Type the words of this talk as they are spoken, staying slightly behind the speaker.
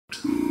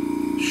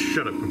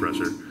Shut up,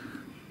 compressor.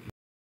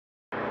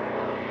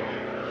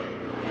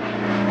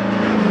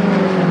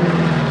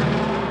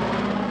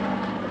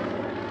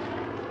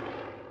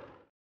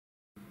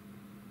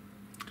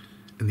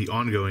 In the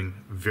ongoing,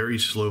 very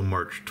slow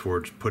march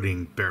towards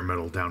putting bare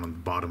metal down on the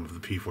bottom of the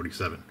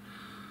P-47.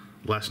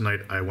 Last night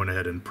I went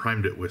ahead and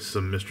primed it with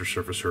some Mr.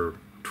 Surfacer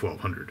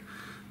 1200.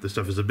 This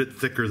stuff is a bit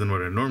thicker than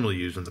what I normally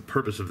use, and the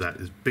purpose of that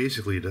is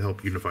basically to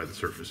help unify the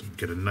surface and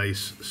get a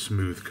nice,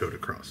 smooth coat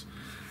across.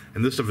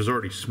 And this stuff is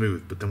already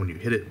smooth, but then when you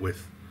hit it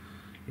with,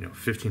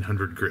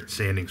 1500 grit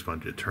sanding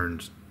sponge, it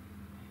turns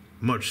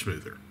much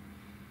smoother.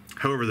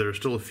 However, there are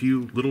still a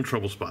few little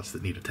trouble spots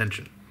that need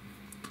attention.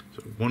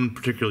 So one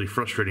particularly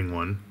frustrating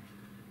one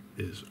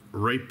is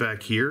right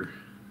back here.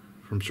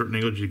 From certain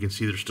angles you can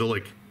see there's still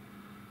like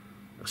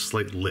a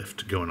slight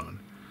lift going on.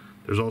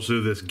 There's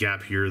also this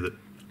gap here that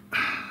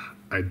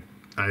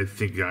I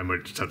think I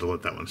might just have to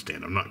let that one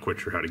stand. I'm not quite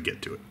sure how to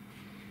get to it.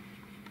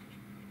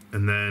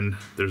 And then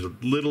there's a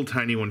little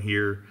tiny one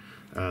here.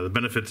 The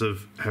benefits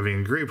of having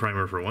a gray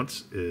primer for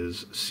once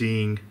is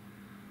seeing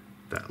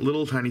that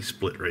little tiny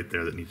split right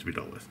there that needs to be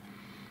dealt with.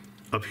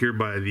 Up here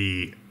by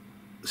the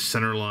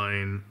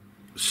centerline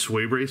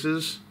sway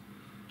braces,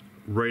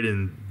 right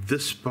in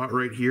this spot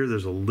right here,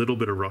 there's a little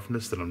bit of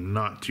roughness that I'm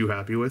not too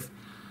happy with.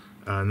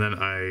 And then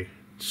I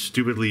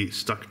stupidly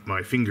stuck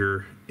my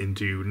finger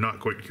into not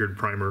quite cured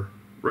primer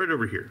right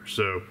over here.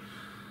 So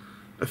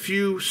a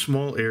few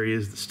small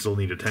areas that still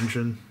need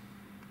attention.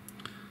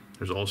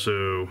 There's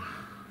also,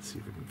 let's see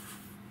if we can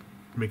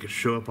make it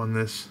show up on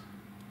this.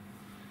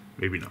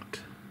 Maybe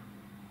not.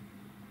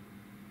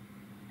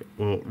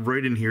 Well,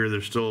 right in here,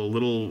 there's still a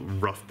little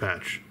rough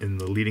patch in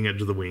the leading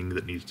edge of the wing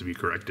that needs to be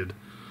corrected.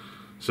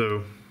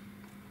 So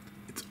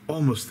it's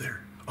almost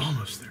there,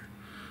 almost there.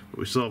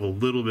 But we still have a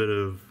little bit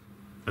of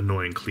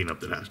annoying cleanup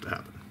that has to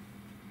happen.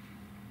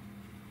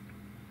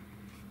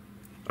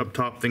 Up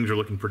top, things are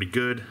looking pretty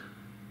good.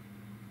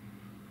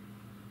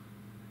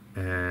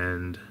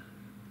 And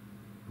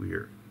we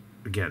are,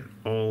 again,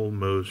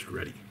 almost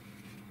ready.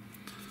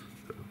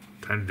 So,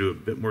 time to do a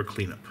bit more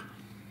cleanup.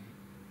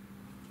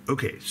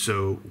 Okay,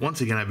 so once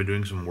again, I've been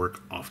doing some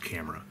work off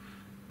camera,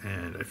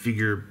 and I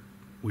figure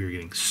we are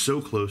getting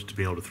so close to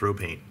being able to throw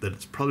paint that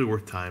it's probably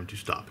worth time to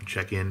stop and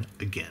check in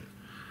again.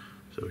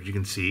 So as you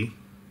can see,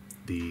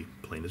 the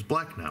plane is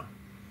black now,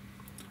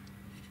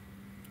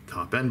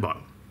 top and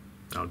bottom.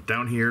 Now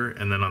down here,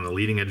 and then on the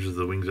leading edges of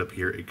the wings up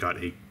here, it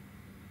got a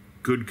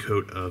good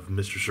coat of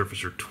Mr.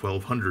 Surfacer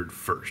 1200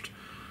 first.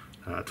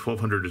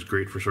 1200 is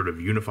great for sort of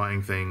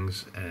unifying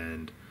things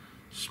and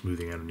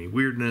smoothing out any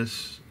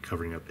weirdness,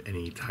 covering up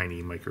any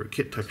tiny micro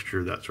kit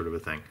texture, that sort of a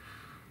thing.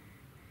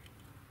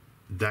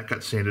 That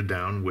got sanded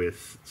down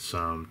with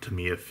some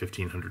Tamiya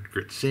 1500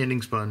 grit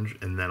sanding sponge,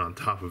 and then on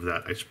top of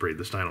that I sprayed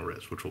the Stynylrez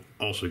res, which will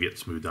also get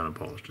smoothed down and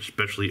polished,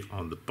 especially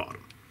on the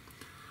bottom.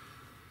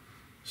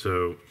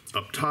 So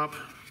up top,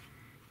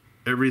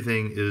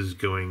 everything is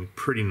going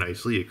pretty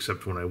nicely,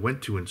 except when I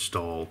went to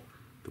install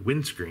the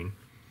windscreen.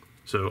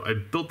 So I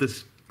built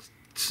this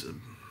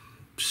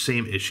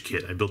same-ish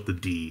kit. I built the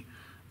D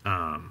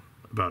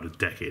about a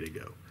decade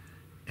ago,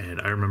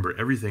 and I remember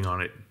everything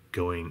on it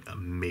going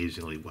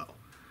amazingly well.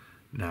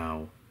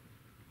 Now,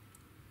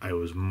 I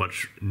was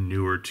much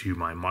newer to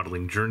my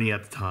modeling journey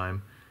at the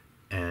time,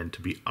 and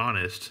to be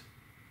honest,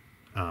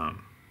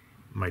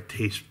 my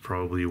tastes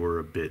probably were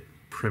a bit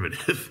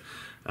primitive.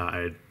 I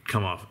had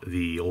come off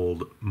the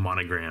old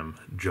monogram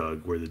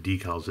jug where the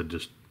decals had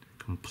just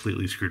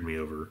completely screwed me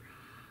over.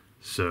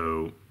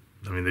 So,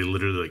 I mean, they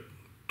literally like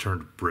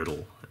turned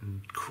brittle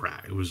and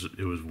cracked. It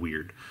was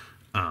weird.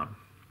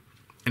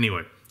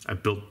 Anyway, I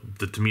built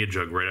the Tamiya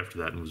jug right after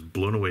that and was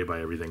blown away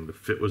by everything. The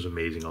fit was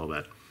amazing, all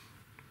that.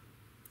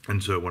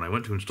 And so when I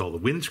went to install the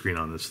windscreen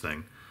on this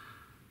thing,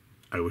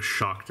 I was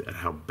shocked at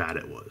how bad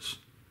it was.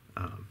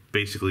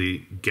 Basically,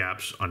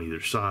 gaps on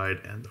either side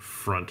and the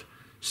front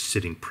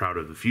sitting proud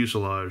of the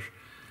fuselage.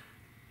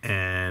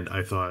 And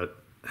I thought,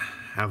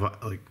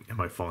 am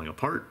I falling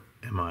apart?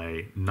 Am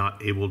I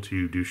not able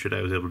to do shit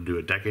I was able to do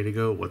a decade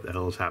ago? What the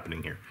hell is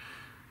happening here?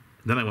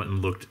 Then I went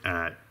and looked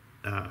at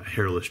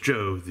Hairless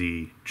Joe,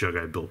 the jug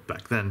I built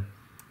back then,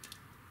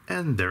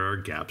 and there are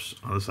gaps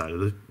on the side of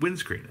the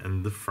windscreen,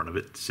 and the front of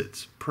it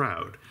sits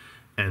proud.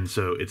 And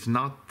so it's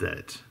not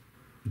that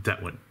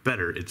that went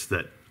better, it's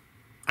that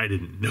I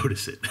didn't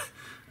notice it.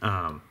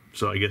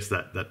 So I guess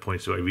that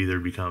points to I've either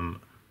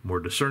become more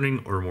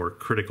discerning or more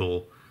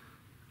critical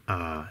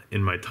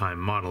in my time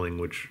modeling,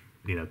 which,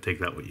 take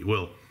that what you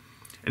will.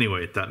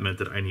 Anyway, that meant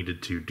that I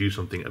needed to do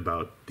something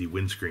about the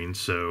windscreen,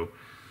 so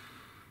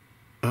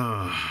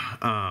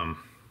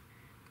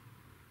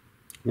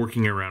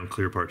working around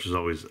clear parts is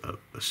always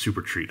a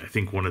super treat. I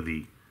think one of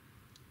the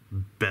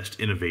best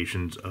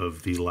innovations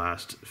of the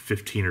last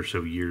 15 or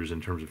so years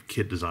in terms of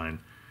kit design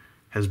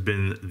has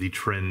been the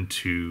trend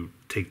to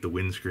take the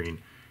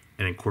windscreen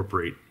and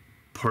incorporate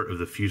part of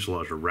the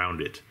fuselage around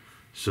it,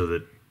 so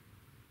that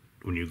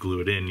when you glue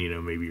it in,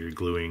 maybe you're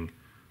gluing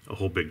a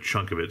whole big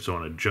chunk of it. So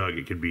on a jug,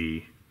 it could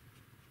be,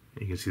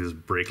 you can see this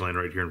brake line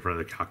right here in front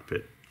of the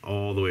cockpit,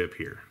 all the way up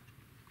here.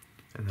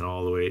 and then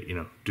all the way, you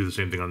know, do the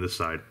same thing on this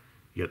side.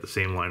 You got the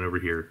same line over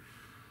here.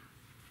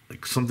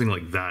 Like something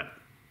like that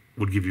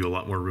would give you a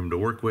lot more room to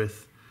work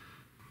with.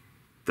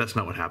 That's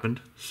not what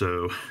happened.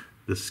 So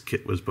this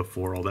kit was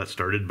before all that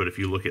started. But if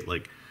you look at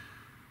like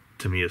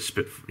Tamiya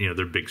you know,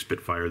 their big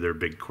Spitfire, their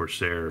big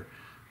Corsair,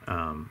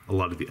 a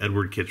lot of the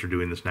Edward kits are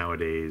doing this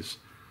nowadays.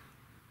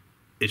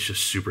 It's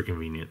just super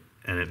convenient,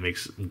 and it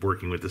makes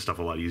working with this stuff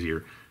a lot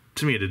easier.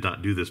 Tamiya did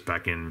not do this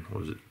back in, what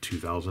was it,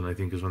 2000, I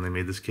think is when they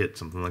made this kit,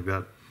 something like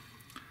that.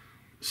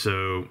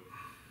 So,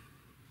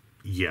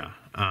 yeah.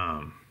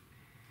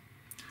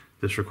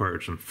 This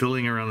required some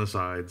filling around the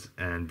sides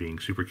and being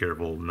super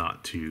careful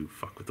not to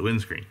fuck with the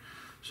windscreen.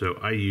 So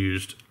I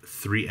used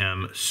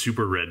 3M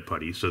Super Red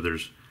putty. So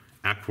there's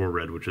Aqua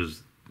Red, which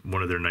is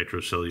one of their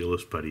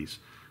nitrocellulose putties.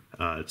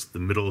 It's the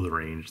middle of the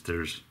range.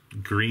 There's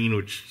green,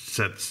 which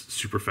sets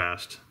super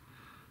fast.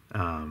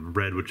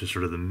 Red, which is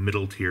sort of the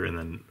middle tier, and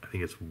then I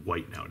think it's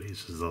white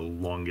nowadays is the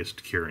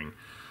longest curing.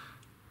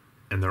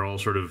 And they're all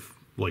sort of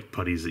like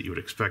putties that you would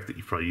expect that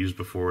you've probably used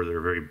before. They're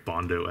very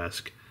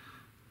Bondo-esque.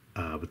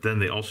 But then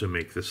they also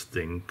make this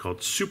thing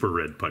called Super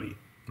Red putty.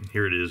 And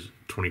here it is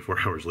 24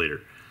 hours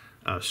later.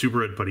 Super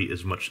Red putty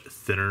is much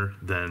thinner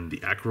than the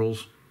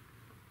Kcolors.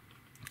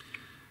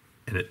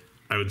 And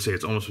I would say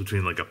it's almost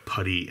between like a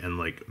putty and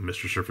like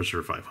Mr.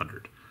 Surfacer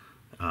 500.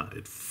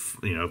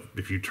 You know,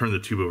 if you turn the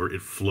tube over,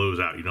 it flows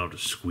out. You don't have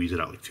to squeeze it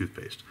out like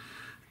toothpaste.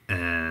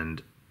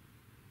 And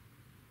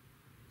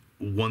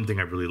one thing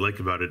I really like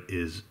about it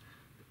is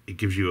it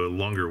gives you a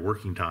longer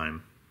working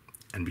time.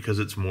 And because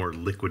it's more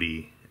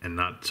liquidy and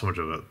not so much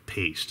of a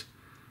paste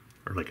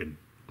or like a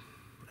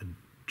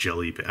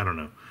jelly, I don't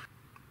know.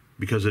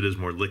 Because it is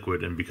more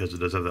liquid and because it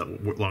does have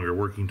that longer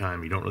working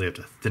time, you don't really have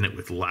to thin it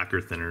with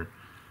lacquer thinner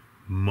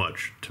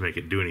much to make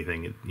it do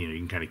anything. You know, you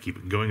can kind of keep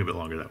it going a bit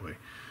longer that way.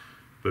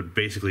 But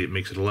basically, it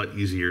makes it a lot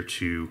easier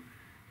to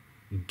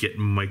get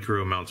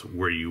micro amounts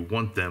where you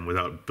want them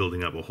without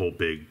building up a whole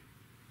big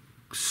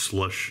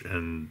slush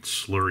and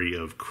slurry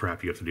of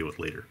crap you have to deal with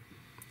later.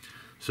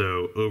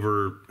 So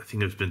over, I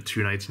think it's been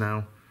 2 nights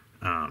now.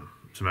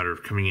 It's a matter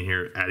of coming in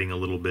here, adding a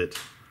little bit,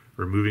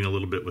 removing a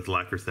little bit with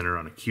lacquer thinner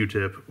on a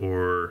Q-tip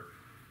or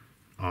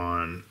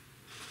on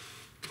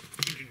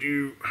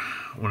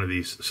one of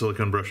these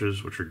silicone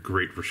brushes, which are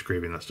great for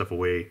scraping that stuff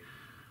away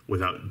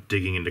without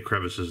digging into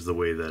crevices the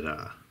way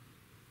that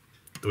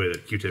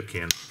Q-tip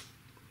can.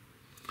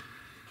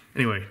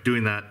 Anyway,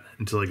 doing that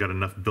until I got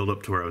enough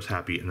buildup to where I was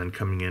happy, and then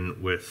coming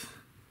in with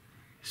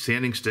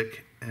sanding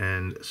stick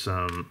and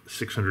some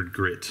 600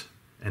 grit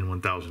and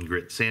 1000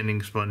 grit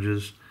sanding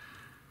sponges,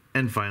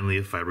 and finally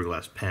a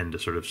fiberglass pen to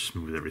sort of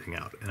smooth everything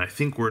out. And I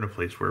think we're in a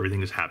place where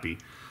everything is happy.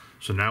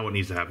 So now what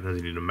needs to happen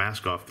is I need to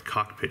mask off the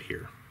cockpit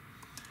here.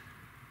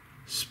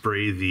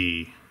 Spray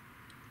the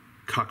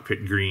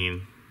cockpit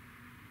green,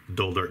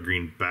 dull dark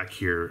green back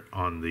here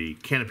on the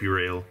canopy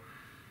rail,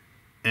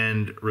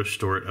 and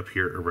restore it up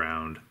here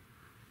around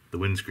the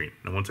windscreen.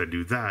 Now once I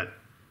do that,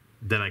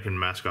 then I can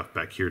mask off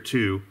back here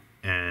too,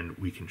 and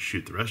we can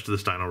shoot the rest of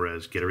the Styno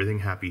Res, get everything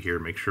happy here,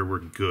 make sure we're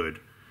good,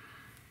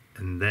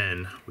 and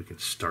then we can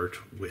start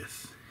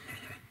with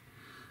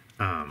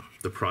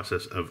the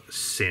process of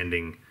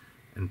sanding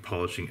and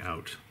polishing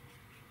out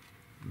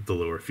the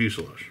lower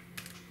fuselage.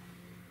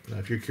 Now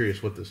if you're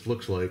curious what this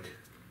looks like,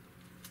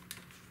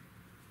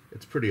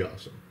 it's pretty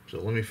awesome. So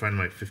let me find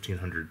my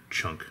 1500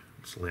 chunk.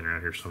 It's laying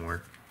around here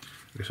somewhere.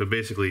 Okay, so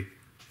basically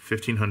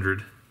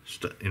 1500,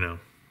 you know,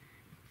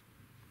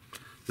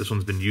 this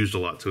one's been used a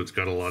lot, so it's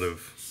got a lot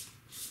of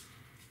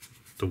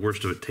the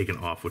worst of it taken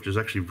off, which is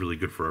actually really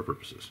good for our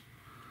purposes.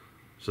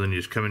 So then you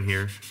just come in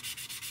here,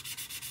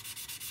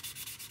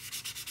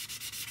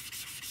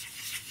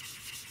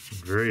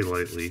 very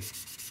lightly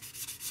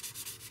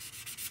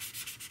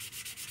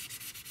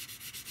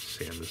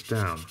sand this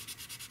down.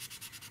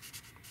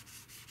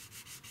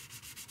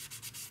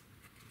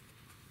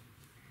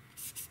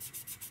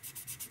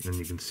 And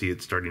you can see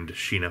it starting to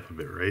sheen up a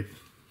bit, right?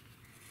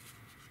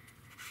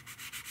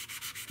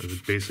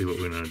 That's basically what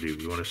we want to do.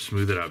 We want to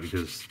smooth it out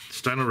because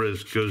Styno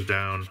Res goes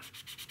down,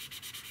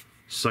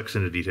 sucks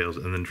into details,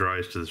 and then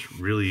dries to this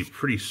really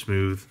pretty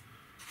smooth,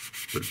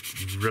 but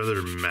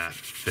rather matte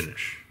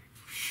finish.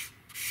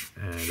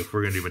 And if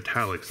we're going to do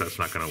metallics, that's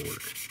not going to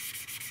work.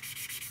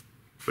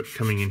 But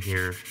coming in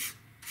here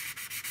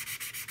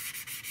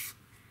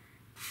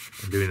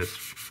and doing this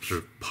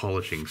sort of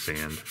polishing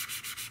sand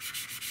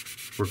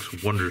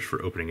works wonders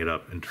for opening it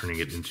up and turning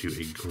it into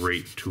a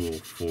great tool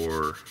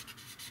for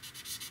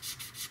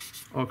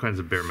all kinds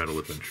of bare metal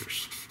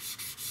adventures.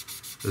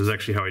 This is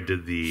actually how I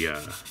did the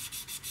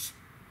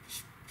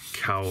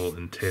cowl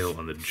and tail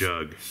on the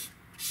jug.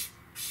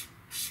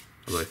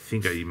 Although I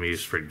think I may have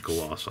sprayed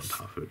gloss on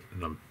top of it,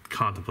 and I'm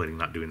contemplating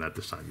not doing that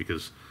this time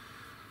because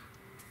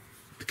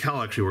the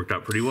cowl actually worked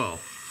out pretty well.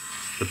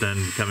 But then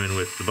you come in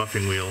with the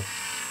buffing wheel,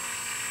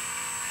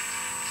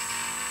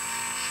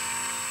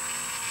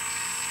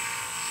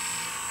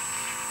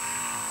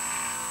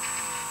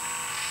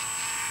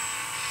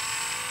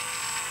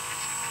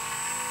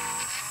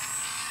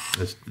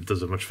 this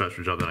does a much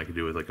faster job than I could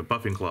do with like a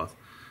buffing cloth.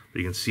 but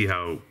you can see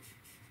how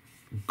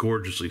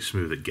gorgeously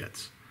smooth it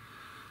gets.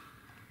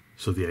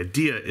 So the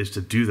idea is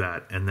to do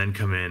that and then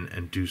come in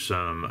and do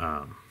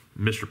some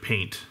Mr.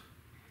 Paint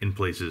in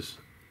places,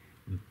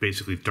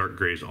 basically dark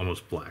grays,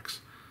 almost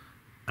blacks.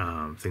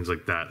 Things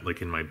like that,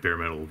 like in my bare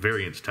metal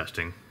variance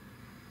testing,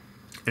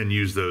 and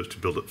use those to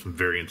build up some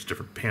variants,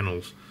 different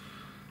panels,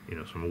 you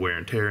know, some wear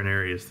and tear in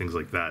areas, things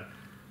like that.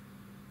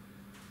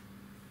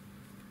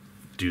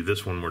 Do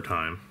this one more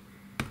time.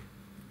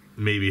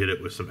 Maybe hit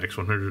it with some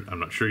X100. I'm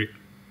not sure yet.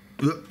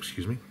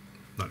 Excuse me.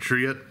 Not sure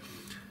yet.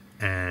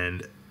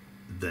 And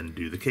then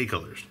do the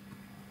Kcolors.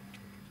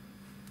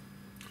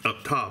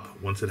 Up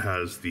top, once it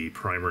has the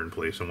primer in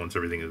place and once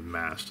everything is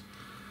masked,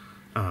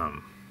 I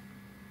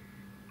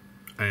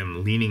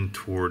am leaning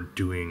toward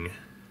doing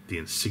the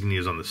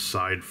insignias on the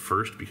side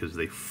first because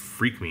they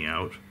freak me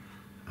out.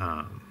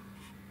 Having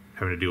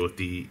to deal with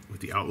the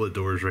outlet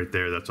doors right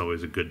there, that's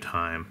always a good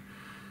time.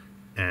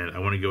 And I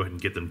want to go ahead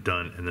and get them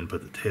done and then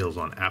put the tails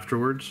on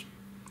afterwards.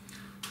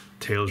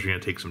 Tails are going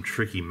to take some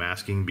tricky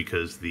masking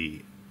because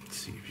let's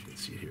see if you can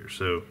see it here.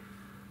 So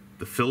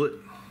the fillet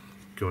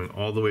going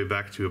all the way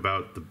back to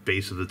about the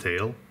base of the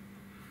tail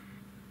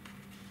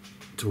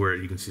to where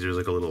you can see there's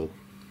like a little,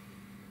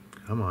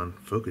 come on,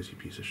 focus, you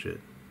piece of shit.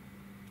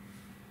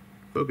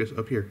 Focus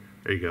up here.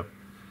 There you go.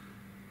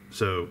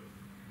 So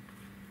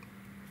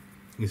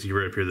you can see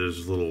right up here there's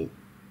this little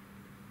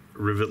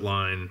rivet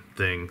line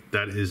thing.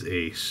 That is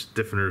a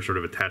stiffener sort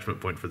of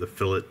attachment point for the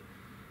fillet.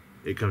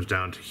 It comes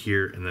down to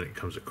here and then it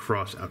comes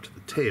across out to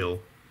the tail.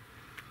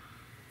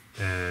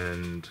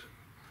 And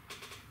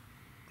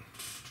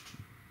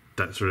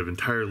that sort of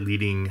entire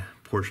leading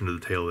portion of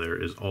the tail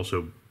there is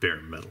also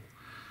bare metal.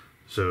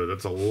 So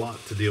that's a lot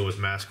to deal with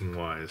masking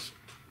wise.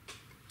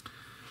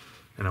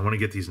 And I want to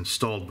get these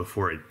installed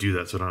before I do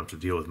that so I don't have to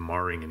deal with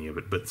marring any of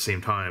it. But at the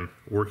same time,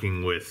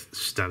 working with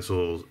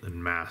stencils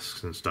and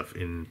masks and stuff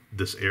in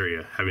this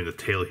area, having the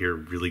tail here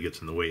really gets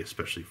in the way,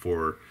 especially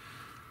for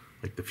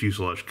like the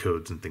fuselage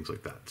codes and things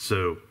like that.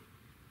 So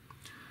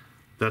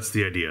that's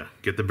the idea.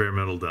 Get the bare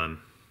metal done.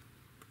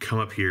 Come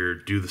up here,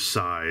 do the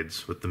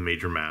sides with the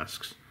major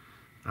masks.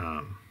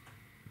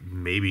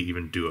 Maybe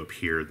even do up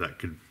here. That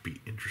could be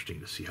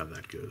interesting to see how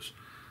that goes.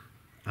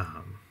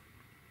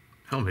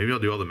 Hell, maybe I'll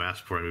do all the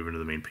masks before I move into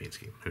the main paint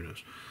scheme. Who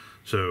knows?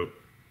 So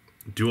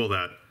do all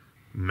that,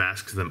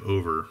 mask them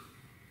over,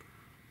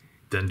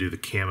 then do the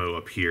camo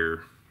up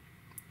here,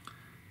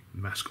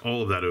 mask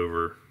all of that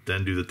over,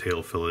 then do the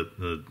tail fillet,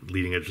 the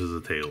leading edges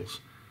of the tails.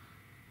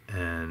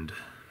 And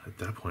at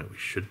that point, we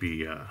should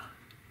be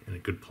in a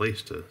good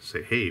place to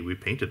say, hey, we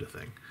painted a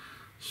thing.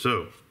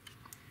 So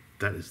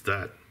that is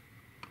that.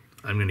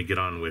 I'm going to get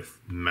on with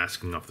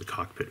masking off the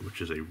cockpit, which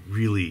is a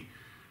really,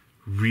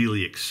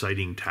 really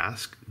exciting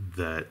task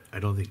that I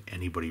don't think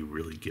anybody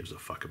really gives a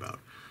fuck about.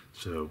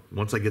 So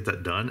once I get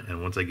that done,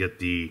 and once I get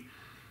the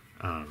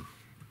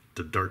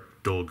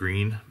dark dull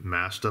green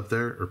masked up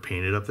there, or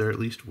painted up there at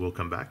least, we'll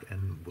come back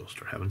and we'll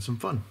start having some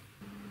fun.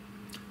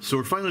 So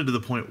we're finally to the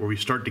point where we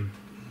start to...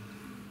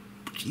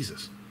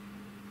 Jesus.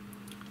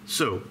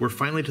 So we're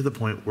finally to the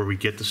point where we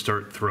get to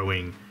start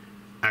throwing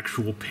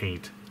actual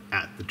paint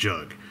at the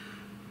jug.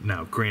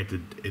 Now,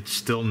 granted, it's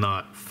still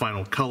not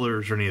final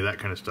colors or any of that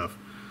kind of stuff.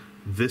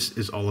 This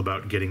is all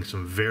about getting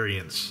some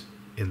variance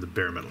in the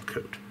bare metal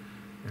coat.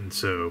 And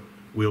so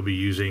we'll be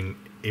using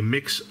a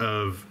mix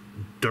of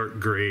dark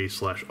gray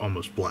 /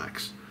 almost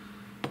blacks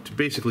to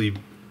basically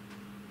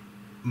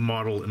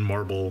model and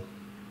marble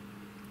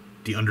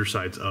the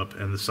undersides up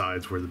and the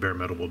sides where the bare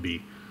metal will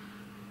be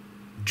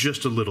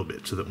just a little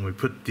bit, so that when we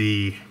put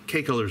the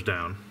Kcolors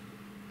down,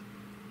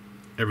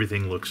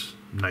 everything looks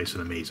nice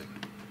and amazing.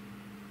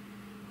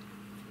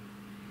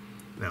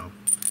 Now,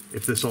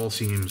 if this all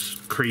seems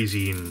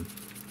crazy and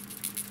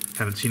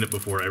haven't seen it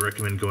before, I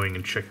recommend going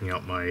and checking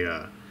out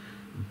my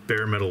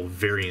bare metal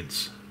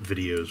variants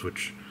videos,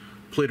 which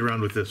played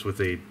around with this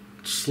with a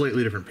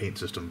slightly different paint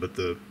system, but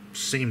the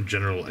same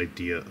general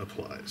idea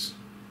applies.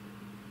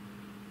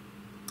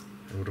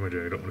 And what am I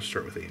doing? I don't want to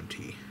start with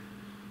AMT.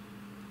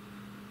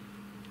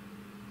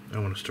 I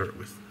want to start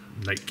with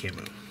night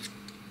camo.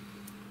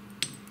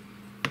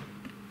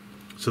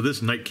 So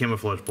this night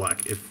camouflage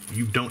black, if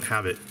you don't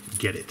have it,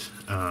 get it.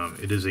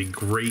 It is a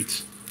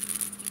great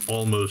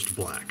almost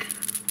black.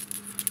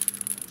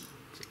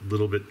 It's a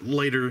little bit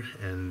lighter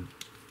and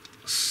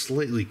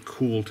slightly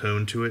cool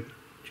tone to it.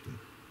 You can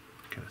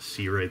kind of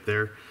see right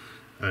there.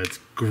 It's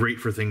great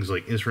for things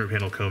like instrument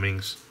panel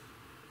combings.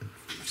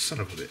 Son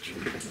of a bitch.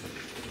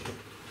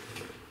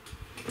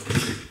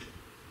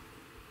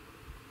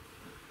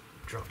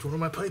 Dropped one of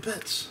my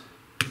pipettes.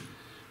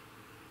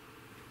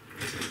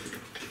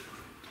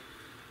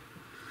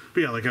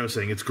 But yeah, like I was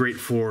saying, it's great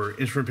for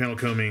instrument panel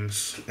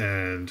combings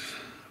and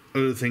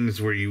other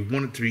things where you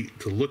want it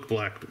to look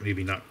black, but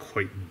maybe not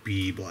quite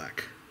be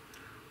black.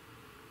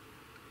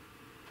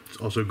 It's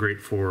also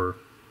great for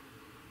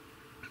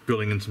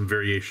building in some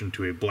variation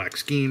to a black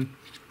scheme.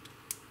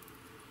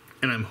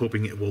 And I'm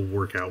hoping it will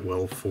work out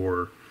well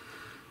for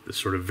the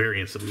sort of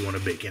variance that we want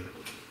to bake in.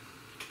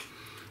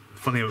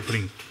 funny about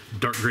putting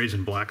dark grays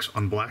and blacks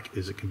on black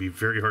is it can be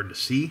very hard to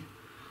see.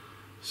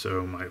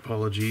 So my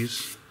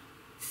apologies.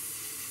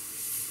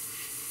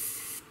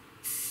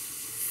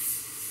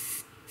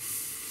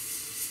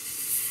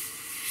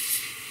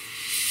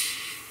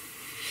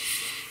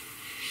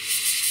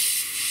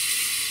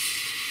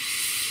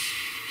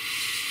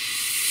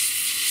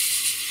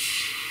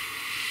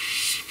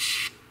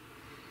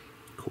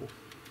 Cool.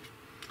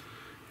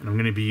 And I'm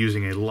going to be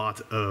using a lot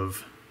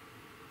of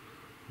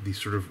these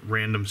sort of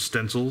random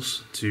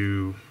stencils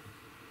to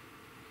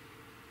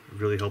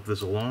really help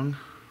this along.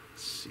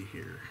 Let's see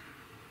here.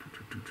 I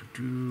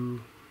don't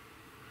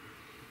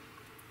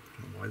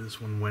know why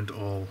this one went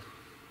all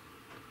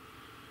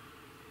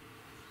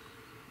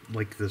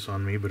like this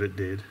on me, but it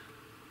did.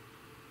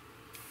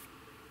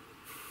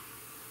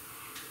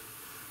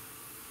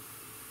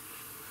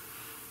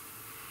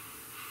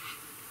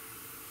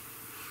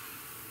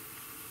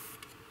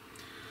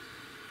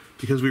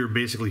 Because we were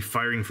basically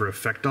firing for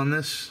effect on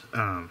this,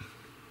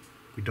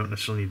 we don't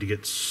necessarily need to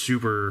get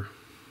super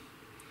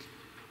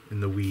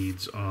in the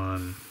weeds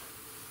on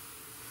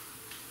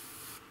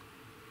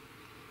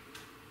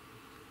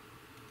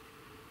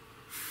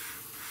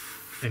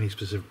any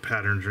specific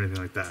patterns or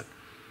anything like that.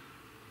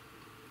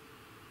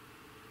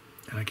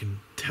 And I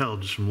can tell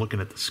just from looking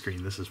at the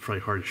screen, this is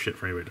probably hard as shit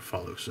for anybody to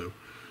follow, so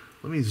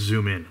let me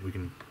zoom in. We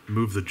can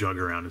move the jug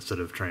around instead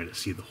of trying to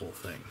see the whole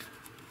thing.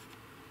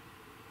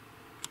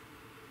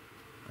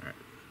 Alright.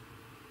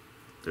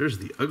 There's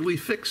the ugly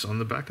fix on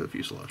the back of the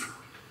fuselage.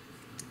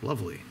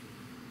 Lovely.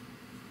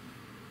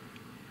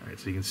 Alright,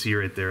 so you can see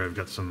right there I've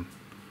got some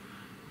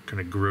kind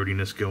of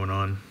growtiness going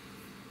on.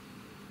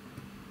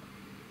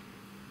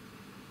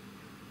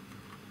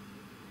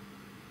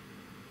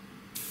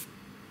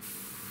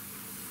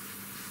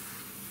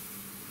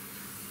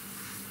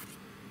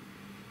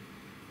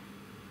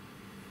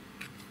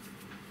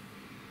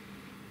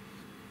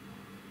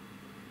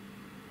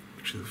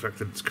 Actually, the fact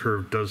that it's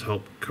curved does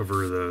help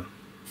cover the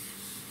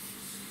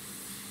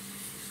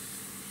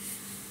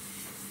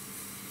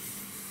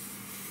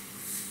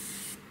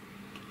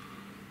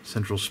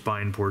central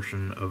spine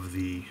portion of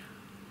the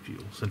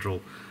central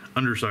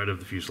underside of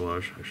the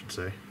fuselage, I should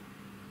say.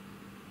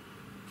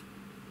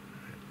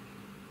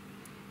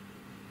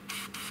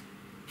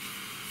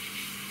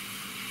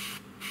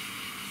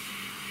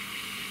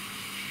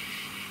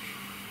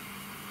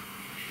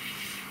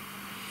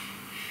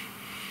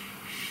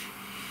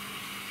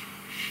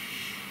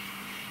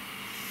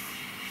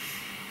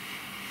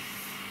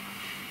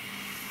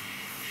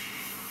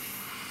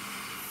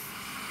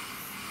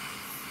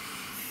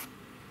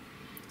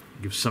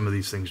 Give some of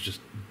these things just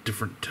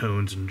different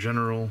tones in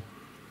general.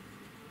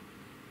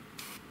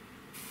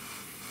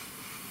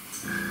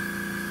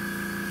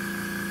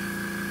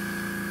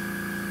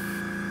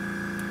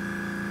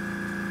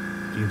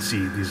 You can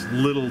see these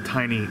little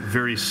tiny,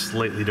 very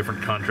slightly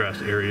different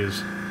contrast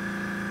areas.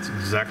 It's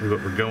exactly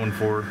what we're going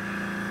for.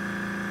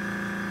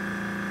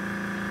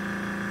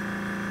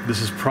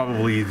 This is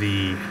probably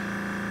the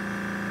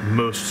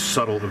most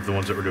subtle of the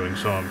ones that we're doing,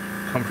 so I'm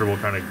comfortable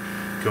kind of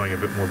going a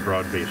bit more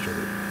broad-based with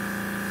it.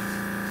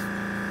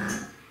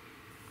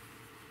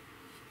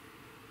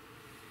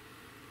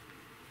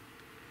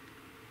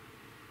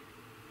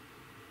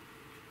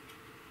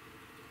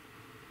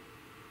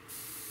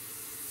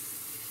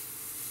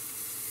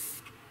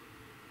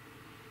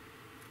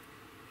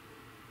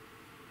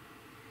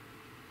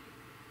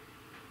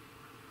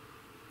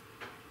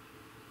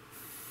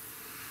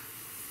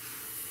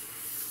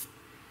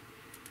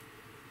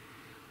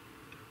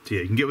 So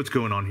yeah, you can get what's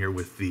going on here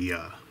with the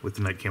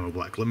night camo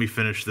black. Let me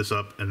finish this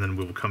up, and then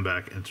we'll come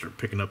back and start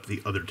picking up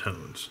the other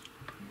tones.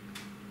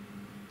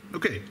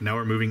 Okay, now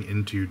we're moving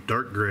into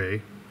dark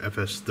gray,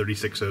 FS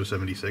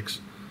 36076.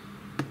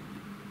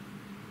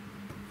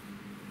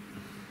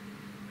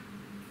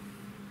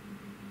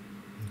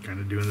 Kind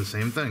of doing the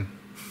same thing.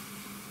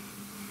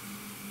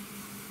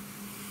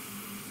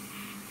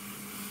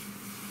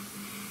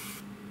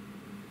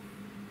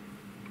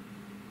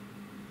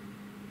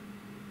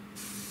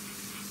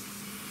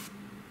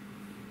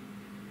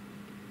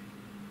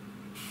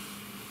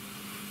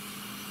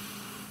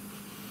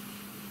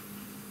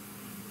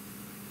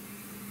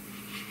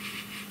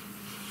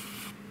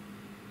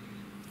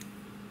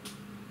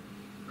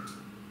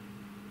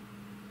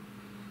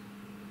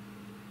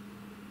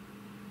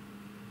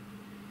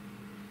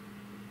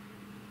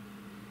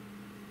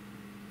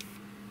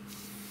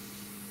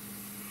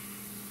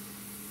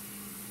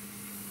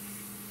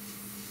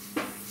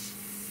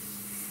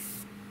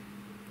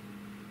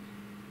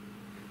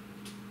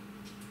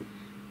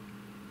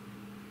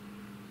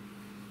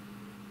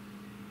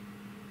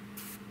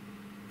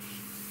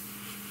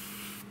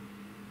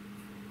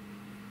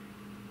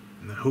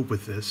 And the hope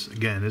with this,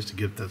 again, is to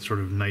get that sort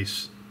of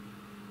nice,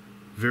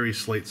 very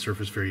slight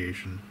surface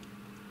variation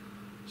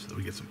so that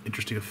we get some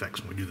interesting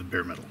effects when we do the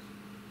bare metal.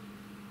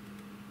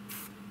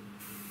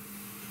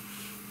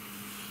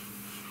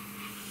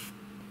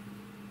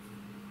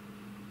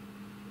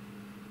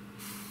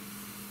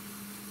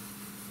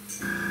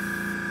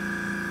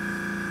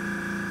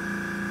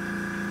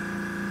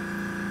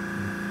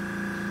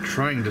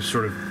 trying to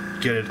sort of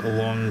get it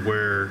along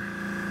where...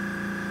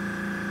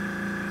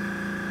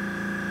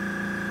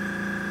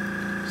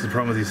 It's the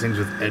problem with these things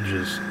with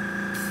edges.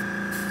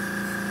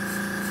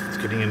 It's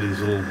getting into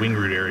these little wing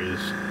root areas.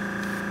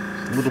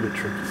 It's a little bit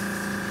tricky.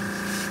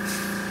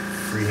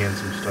 Freehand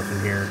some stuff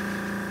in here.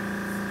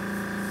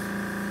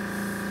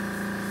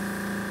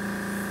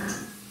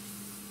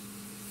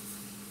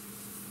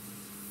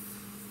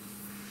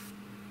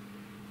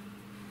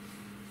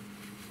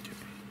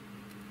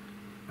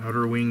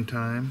 Outer wing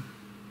time.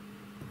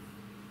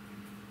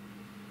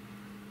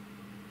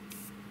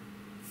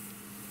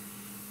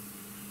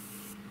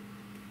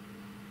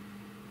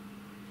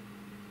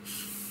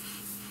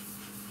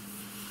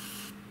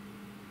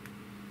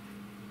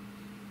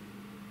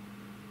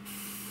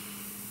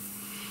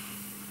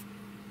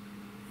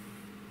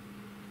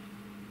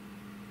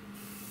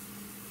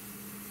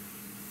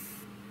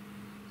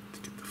 Let's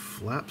get the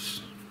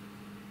flaps.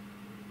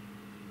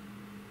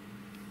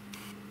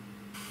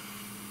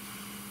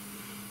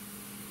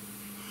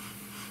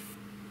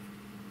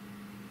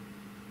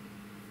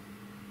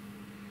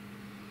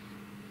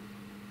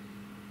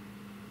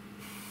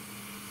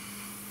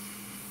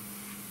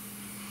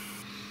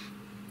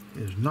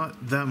 There's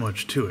not that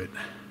much to it.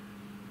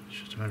 It's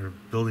just a matter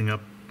of building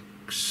up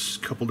a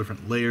couple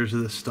different layers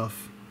of this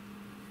stuff,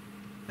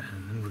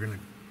 and then we're going to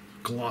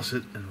gloss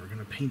it and we're going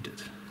to paint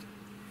it.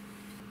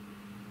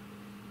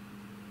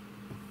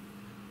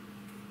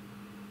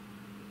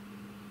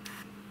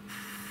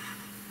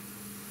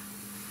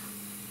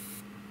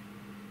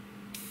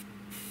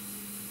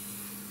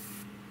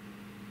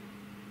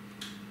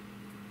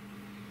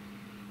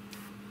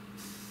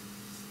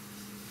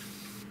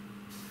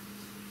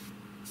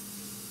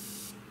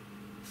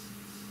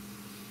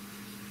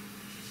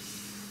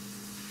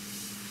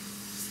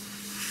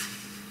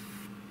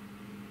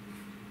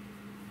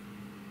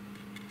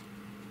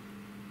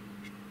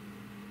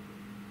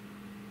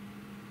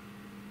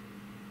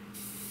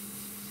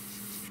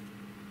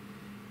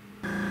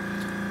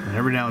 And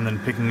every now and then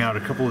picking out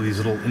a couple of these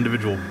little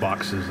individual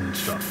boxes and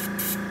stuff.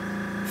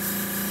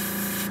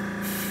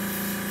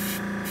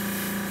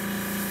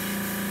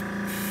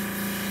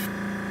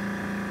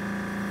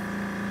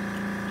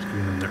 Just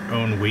giving them their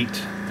own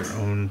weight, their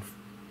own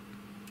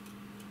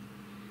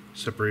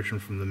separation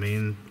from the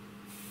main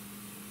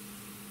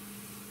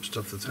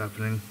stuff that's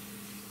happening.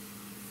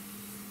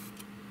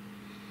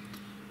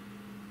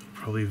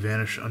 Probably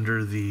vanish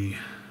under the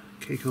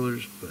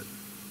Kcolors, but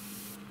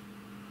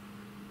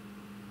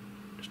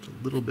just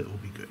a little bit will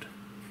be good.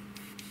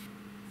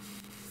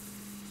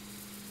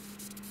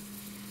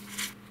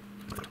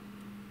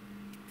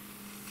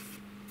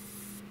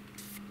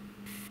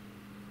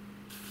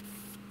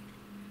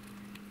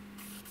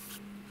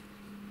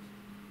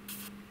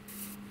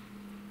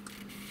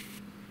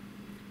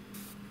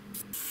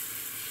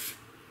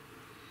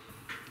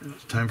 Now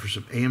it's time for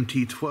some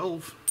AMT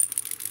 12.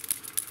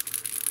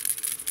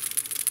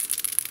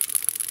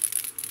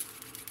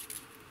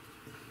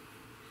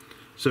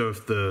 So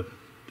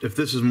if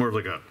this is more of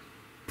like a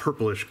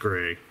purplish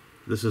gray,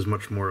 this is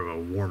much more of a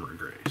warmer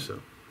gray. So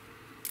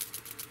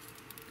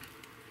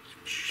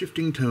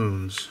shifting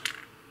tones,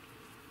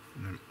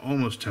 and I'm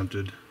almost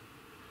tempted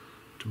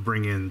to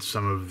bring in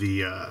some of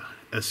the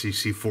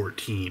SCC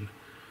 14,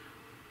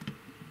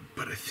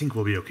 but I think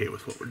we'll be okay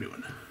with what we're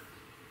doing.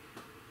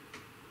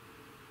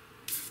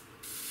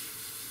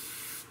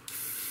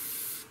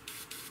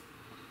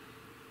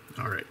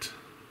 All right,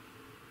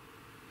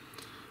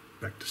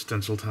 back to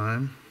stencil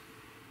time.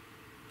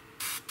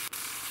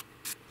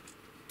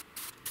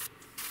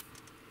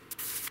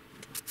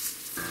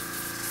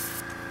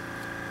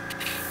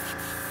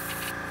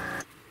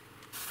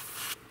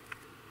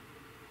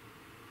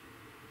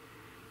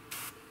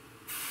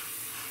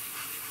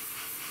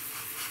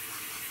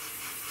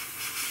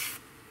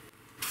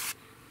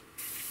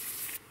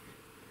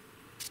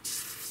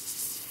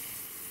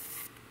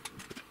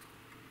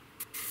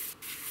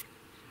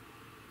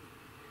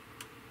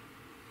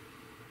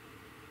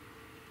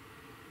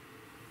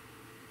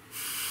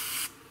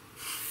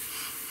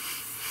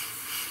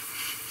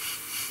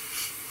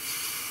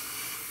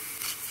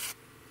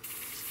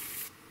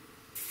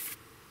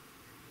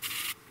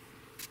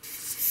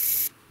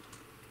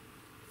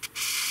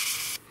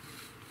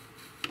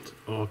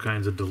 All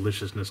kinds of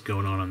deliciousness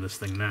going on this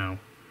thing now.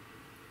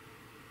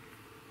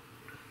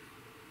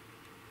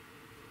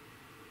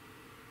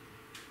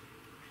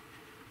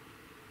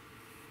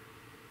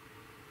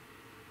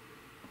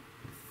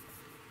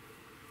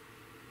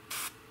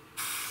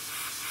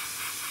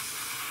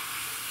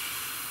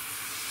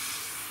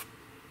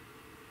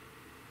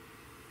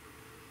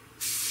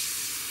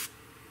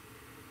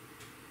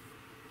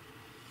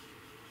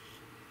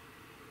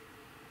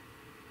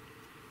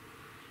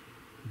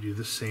 Do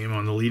the same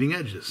on the leading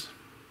edges.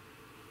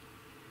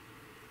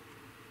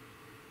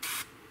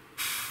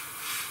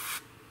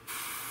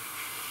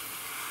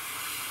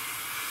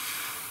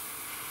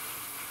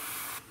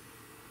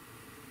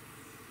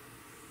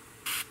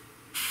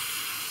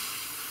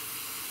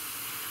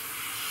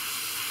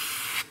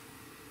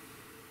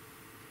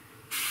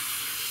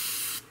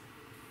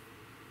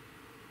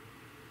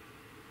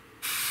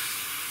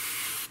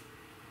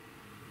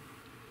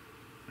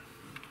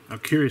 A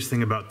curious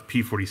thing about the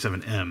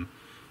P-47M and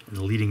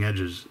the leading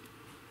edges,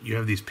 you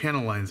have these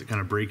panel lines that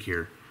kind of break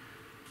here,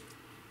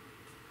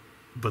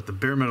 but the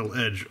bare metal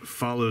edge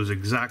follows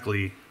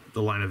exactly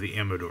the line of the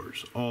ammo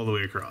doors all the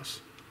way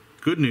across.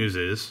 Good news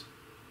is,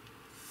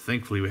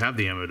 thankfully we have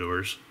the ammo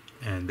doors,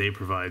 and they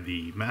provide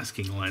the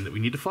masking line that we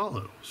need to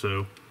follow,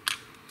 so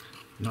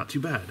not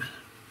too bad.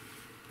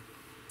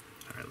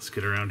 Alright, let's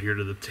get around here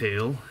to the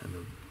tail and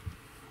the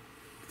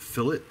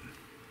fillet.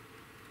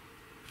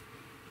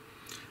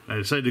 I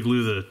decided to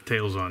glue the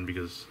tails on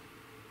because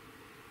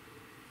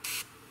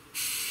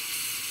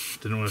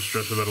didn't want to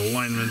stress about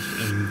alignment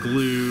and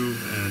glue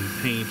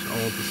and paint all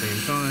at the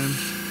same time.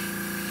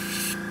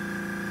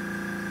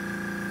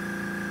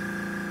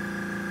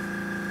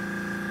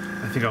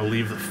 I think I'll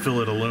leave the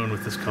fillet alone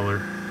with this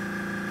color.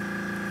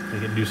 I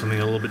can do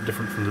something a little bit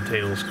different from the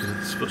tails because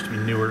it's supposed to be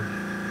newer.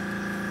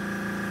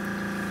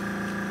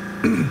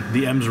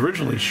 The M's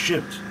originally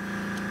shipped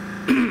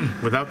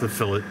without the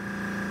fillet,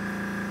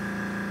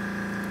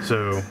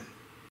 so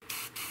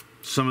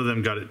some of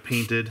them got it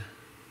painted.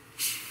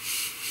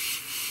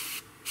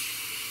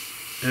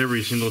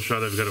 Every single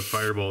shot I've got a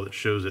fireball that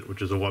shows it,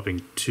 which is a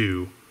whopping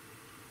 2,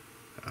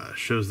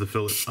 shows the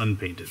fillet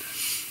unpainted.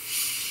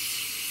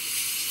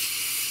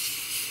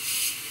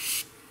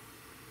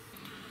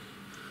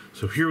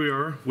 So here we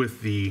are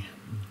with the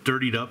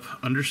dirtied up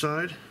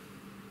underside.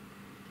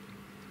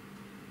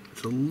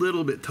 It's a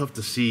little bit tough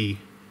to see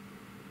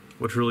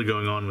what's really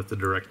going on with the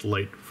direct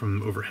light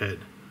from overhead.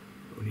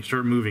 When you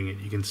start moving it,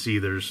 you can see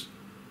there's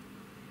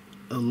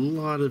a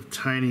lot of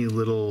tiny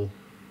little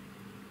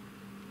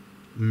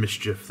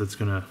mischief that's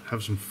gonna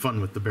have some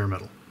fun with the bare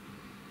metal.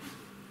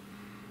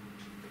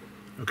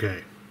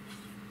 Okay,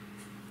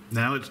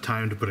 now it's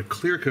time to put a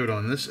clear coat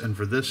on this, and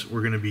for this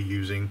we're gonna be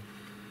using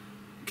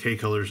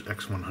Kcolors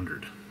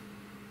X100.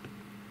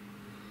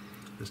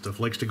 This stuff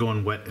likes to go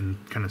on wet and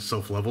kind of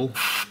self-level.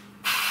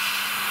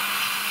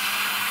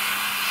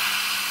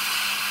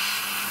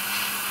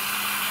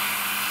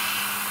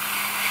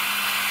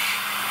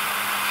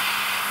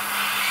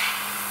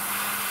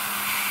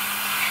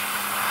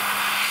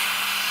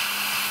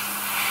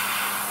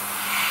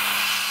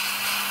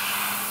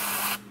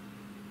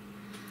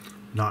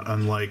 Not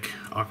unlike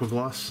Aqua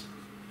Gloss.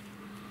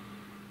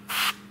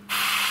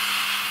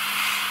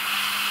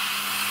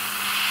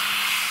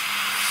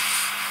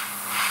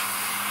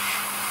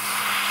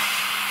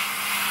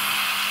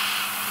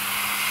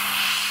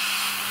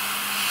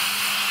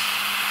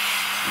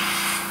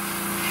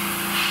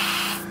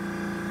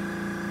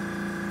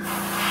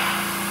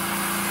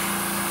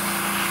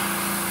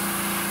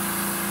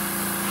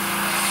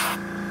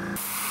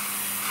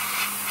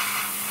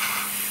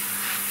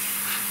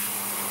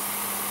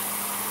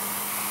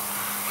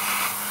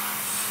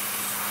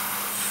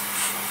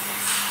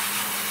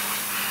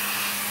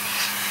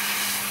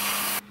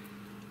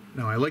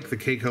 Now I like the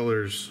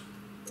Kcolors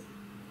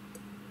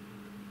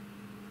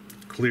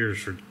clears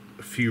for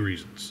a few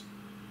reasons.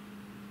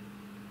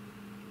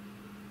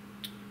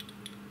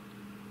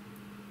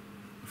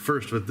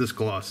 First, with this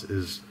gloss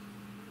is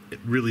it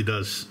really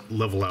does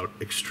level out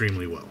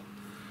extremely well.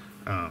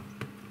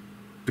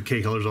 The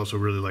Kcolors also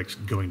really likes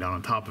going down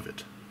on top of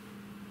it.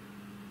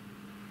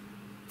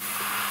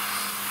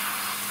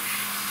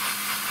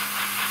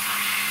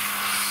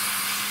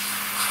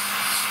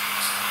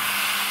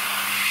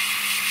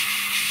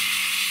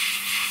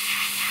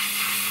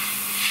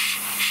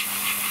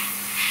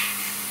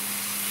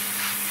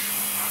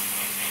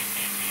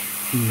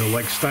 You know,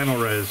 like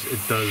Stymylres, it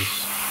does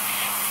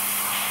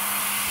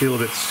feel a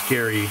bit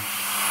scary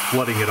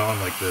flooding it on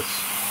like this.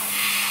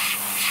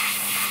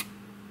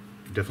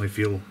 You definitely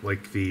feel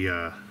like the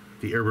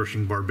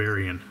airbrushing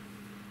barbarian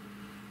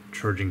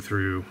charging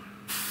through.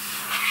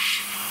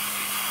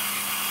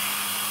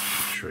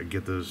 Make sure I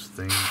get those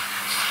things.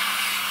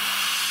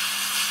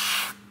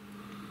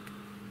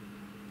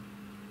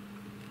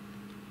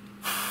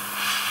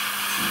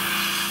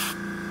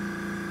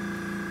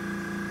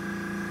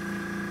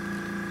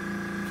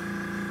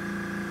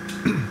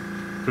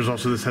 There's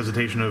also this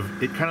hesitation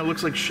of, it kind of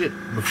looks like shit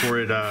before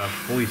it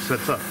fully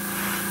sets up.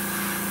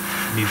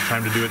 It needs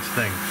time to do its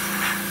thing.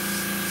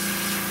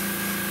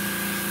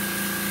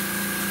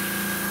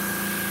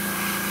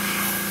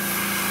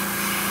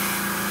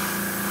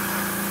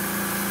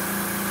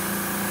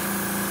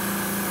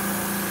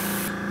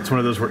 It's one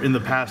of those where in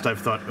the past I've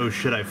thought, oh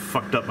shit, I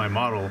fucked up my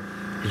model,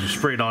 because you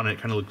spray it on, it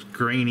kind of looks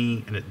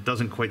grainy and it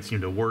doesn't quite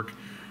seem to work,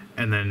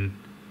 and then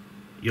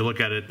you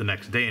look at it the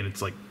next day and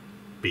it's like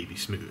baby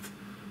smooth.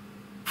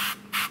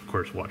 Of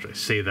course, watch, I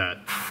say that,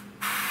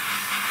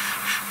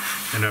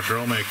 and after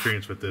all my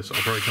experience with this, I'll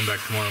probably come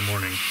back tomorrow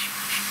morning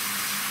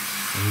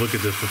and look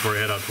at this before I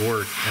head out to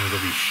work, and it'll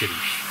be shitty.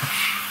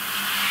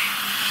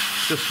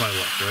 Just my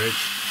luck, right?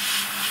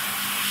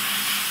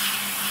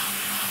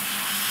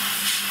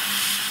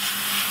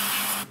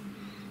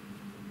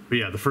 But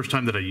yeah, the first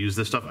time that I used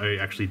this stuff, I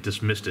actually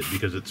dismissed it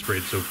because it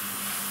sprayed so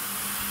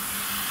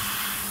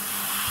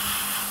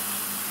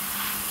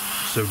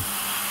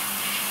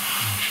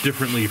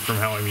differently from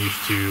how I'm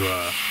used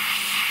to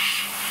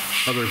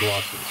other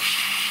glosses.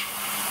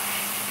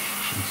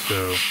 And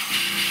so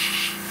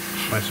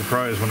my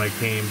surprise when I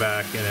came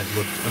back and it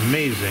looked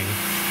amazing,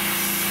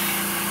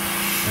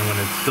 and when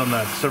it's done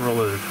that several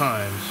other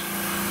times,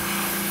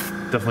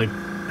 definitely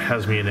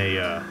has me in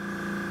a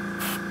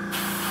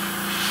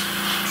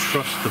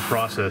trust the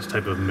process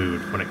type of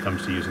mood when it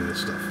comes to using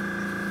this stuff.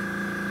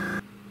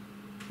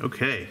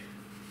 Okay,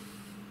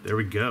 there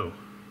we go.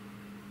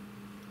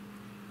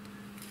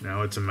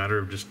 Now it's a matter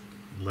of just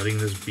letting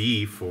this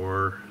be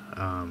for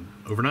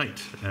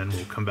overnight, and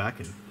we'll come back,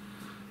 and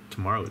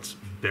tomorrow it's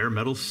bare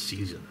metal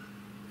season.